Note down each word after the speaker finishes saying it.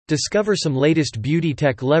Discover some latest beauty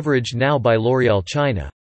tech leveraged now by L'Oréal China.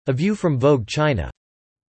 A view from Vogue China.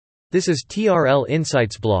 This is TRL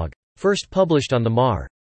Insights blog, first published on the Mar.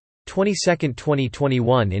 22,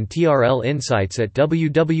 2021 in TRL Insights at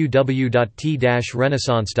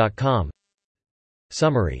www.t-renaissance.com.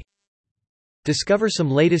 Summary. Discover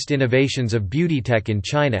some latest innovations of beauty tech in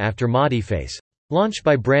China after Modiface, launched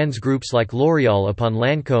by brands groups like L'Oréal upon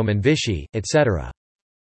Lancôme and Vichy, etc.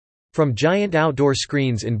 From giant outdoor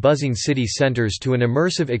screens in buzzing city centers to an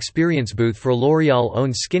immersive experience booth for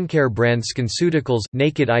L'Oréal-owned skincare brand SkinCeuticals,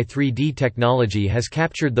 Naked Eye 3D technology has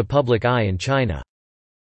captured the public eye in China.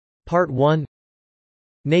 Part 1.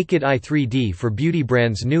 Naked Eye 3D for beauty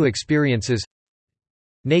brands' new experiences.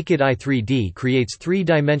 Naked Eye 3D creates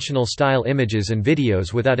three-dimensional style images and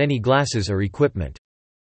videos without any glasses or equipment.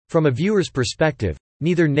 From a viewer's perspective,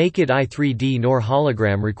 neither Naked Eye 3D nor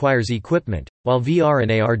hologram requires equipment, while VR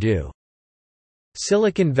and AR do.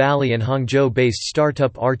 Silicon Valley and Hangzhou-based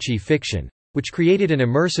startup Archie Fiction, which created an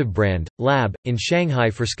immersive brand, lab, in Shanghai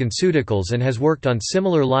for SkinCeuticals and has worked on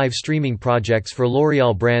similar live streaming projects for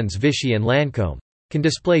L'Oréal brands Vichy and Lancôme, can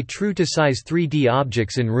display true-to-size 3D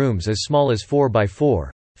objects in rooms as small as 4x4,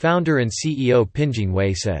 founder and CEO Pinjing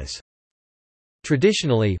Wei says.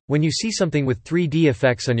 Traditionally, when you see something with 3D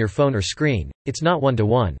effects on your phone or screen, it's not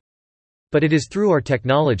one-to-one. But it is through our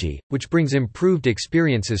technology, which brings improved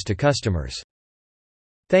experiences to customers.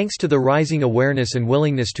 Thanks to the rising awareness and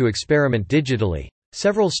willingness to experiment digitally,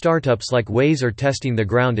 several startups like Waze are testing the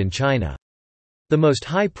ground in China. The most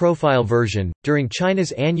high-profile version, during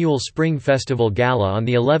China's annual Spring Festival Gala on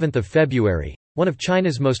the 11th of February, one of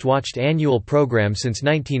China's most watched annual programs since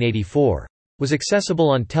 1984, was accessible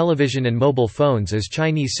on television and mobile phones as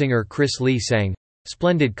Chinese singer Chris Lee sang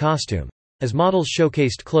 "Splendid Costume" as models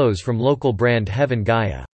showcased clothes from local brand Heaven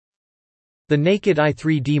Gaia. The Naked Eye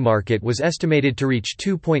 3D market was estimated to reach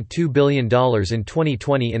 $2.2 billion in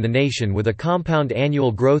 2020 in the nation with a compound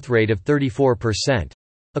annual growth rate of 34%,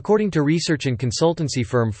 according to research and consultancy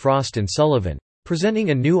firm Frost & Sullivan,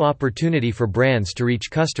 presenting a new opportunity for brands to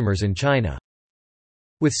reach customers in China.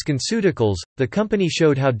 With SkinCeuticals, the company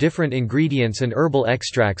showed how different ingredients and herbal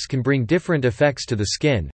extracts can bring different effects to the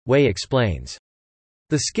skin, Wei explains.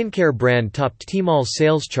 The skincare brand topped Tmall's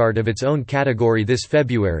sales chart of its own category this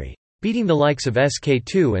February, beating the likes of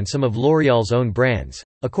SK-II and some of L'Oréal's own brands,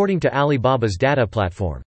 according to Alibaba's data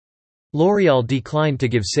platform. L'Oréal declined to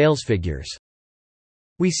give sales figures.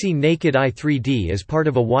 We see Naked Eye 3D as part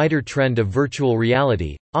of a wider trend of virtual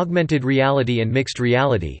reality, augmented reality and mixed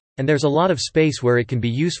reality, and there's a lot of space where it can be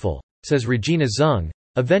useful, says Regina Zheng,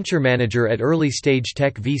 a venture manager at early-stage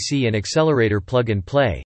tech VC and accelerator Plug and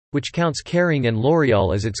Play, which counts Kering and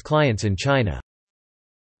L'Oréal as its clients in China.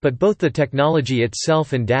 But both the technology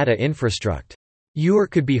itself and data infrastructure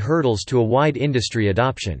could be hurdles to a wide industry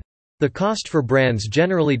adoption. The cost for brands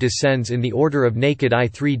generally descends in the order of Naked Eye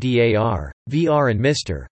 3D AR, VR and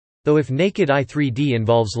MR, though if Naked Eye 3D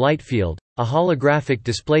involves Lightfield, a holographic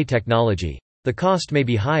display technology, the cost may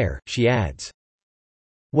be higher, she adds.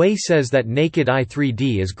 Wei says that Naked Eye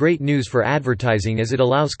 3D is great news for advertising as it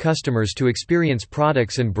allows customers to experience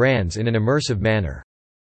products and brands in an immersive manner.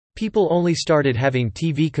 People only started having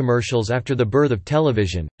TV commercials after the birth of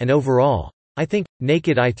television, and overall, I think,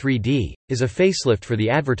 Naked Eye 3D is a facelift for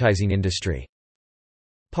the advertising industry.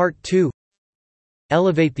 Part 2.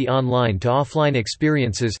 Elevate the online to offline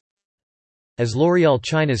experiences. As L'Oréal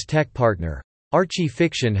China's tech partner, Archie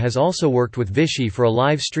Fiction has also worked with Vichy for a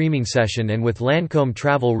live streaming session and with Lancôme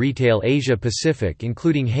Travel Retail Asia Pacific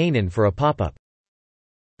including Hainan for a pop-up.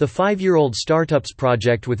 The 5-year-old startups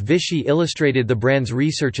project with Vichy illustrated the brand's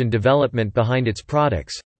research and development behind its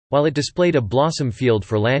products, while it displayed a blossom field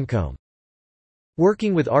for Lancôme.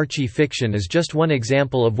 Working with Archie Fiction is just one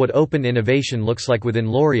example of what open innovation looks like within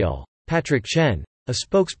L'Oréal, Patrick Chen, a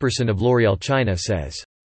spokesperson of L'Oréal China says.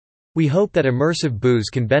 We hope that immersive booths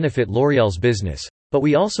can benefit L'Oréal's business, but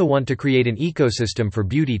we also want to create an ecosystem for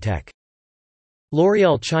beauty tech.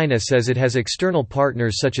 L'Oréal China says it has external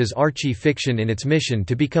partners such as Archie Fiction in its mission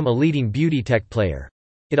to become a leading beauty tech player.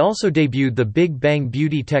 It also debuted the Big Bang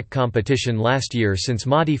Beauty Tech competition last year since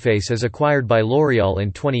Modiface is acquired by L'Oréal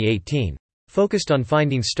in 2018. Focused on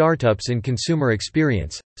finding startups in consumer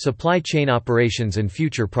experience, supply chain operations and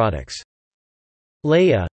future products.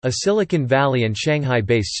 Leia, a Silicon Valley and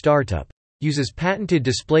Shanghai-based startup, uses patented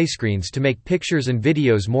display screens to make pictures and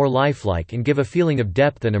videos more lifelike and give a feeling of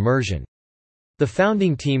depth and immersion. The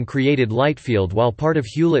founding team created Lightfield while part of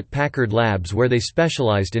Hewlett-Packard Labs where they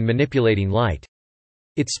specialized in manipulating light.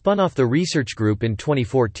 It spun off the research group in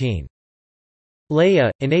 2014.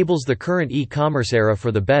 Leia enables the current e-commerce era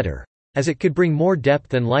for the better, as it could bring more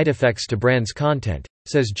depth and light effects to brands' content,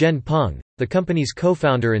 says Jen Peng, the company's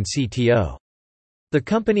co-founder and CTO. The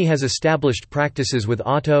company has established practices with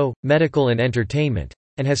auto, medical and entertainment,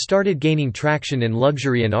 and has started gaining traction in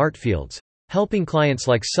luxury and art fields, helping clients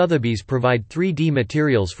like Sotheby's provide 3D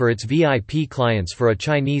materials for its VIP clients for a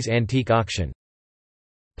Chinese antique auction.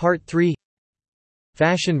 Part 3: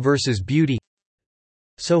 Fashion versus beauty.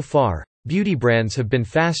 So far, beauty brands have been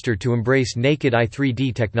faster to embrace naked eye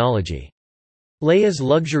 3D technology. Leia's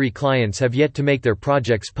luxury clients have yet to make their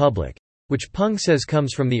projects public, which Peng says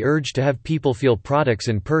comes from the urge to have people feel products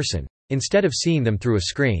in person, instead of seeing them through a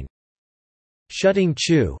screen. Shuting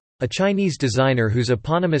Chu, a Chinese designer whose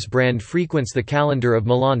eponymous brand frequents the calendar of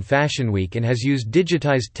Milan Fashion Week and has used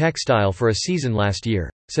digitized textile for a season last year,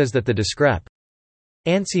 says that the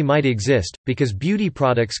discrepancy might exist, because beauty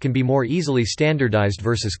products can be more easily standardized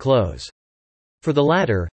versus clothes. For the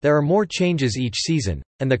latter, there are more changes each season,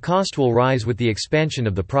 and the cost will rise with the expansion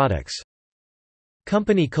of the products.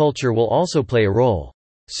 Company culture will also play a role.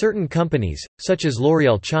 Certain companies, such as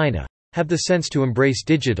L'Oréal China, have the sense to embrace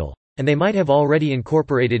digital, and they might have already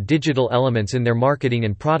incorporated digital elements in their marketing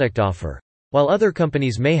and product offer, while other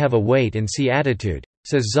companies may have a wait-and-see attitude,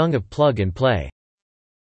 says Zhang of Plug and Play.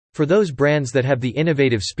 For those brands that have the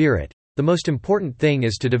innovative spirit, the most important thing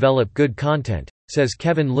is to develop good content, says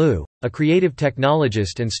Kevin Liu, a creative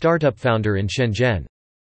technologist and startup founder in Shenzhen.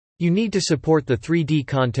 You need to support the 3D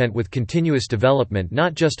content with continuous development,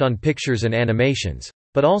 not just on pictures and animations,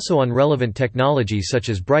 but also on relevant technologies such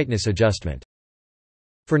as brightness adjustment.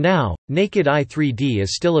 For now, naked eye 3D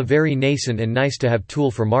is still a very nascent and nice-to-have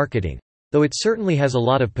tool for marketing, though it certainly has a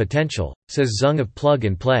lot of potential, says Zhang of Plug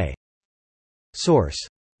and Play. Source: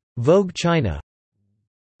 Vogue China.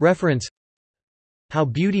 Reference: How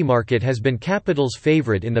beauty market has been capital's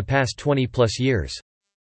favorite in the past 20+ years.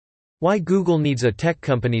 Why Google needs a tech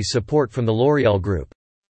company's support from the L'Oréal Group.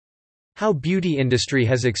 How beauty industry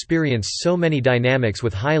has experienced so many dynamics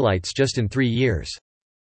with highlights just in 3 years.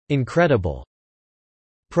 Incredible.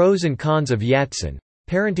 Pros and cons of Yatsen,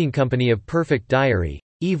 parenting company of Perfect Diary,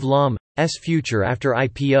 Eve Lom's future after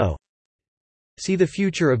IPO. See the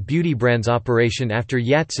future of beauty brands operation after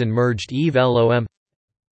Yatsen merged Eve Lom.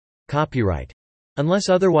 Copyright. Unless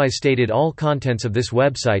otherwise stated, all contents of this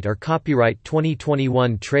website are copyright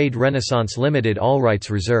 2021 Trade Renaissance Limited, all rights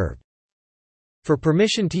reserved. For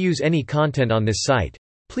permission to use any content on this site,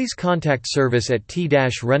 please contact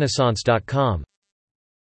service@t-renaissance.com.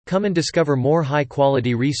 Come and discover more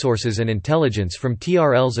high-quality resources and intelligence from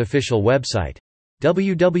TRL's official website,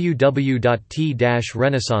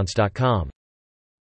 www.t-renaissance.com.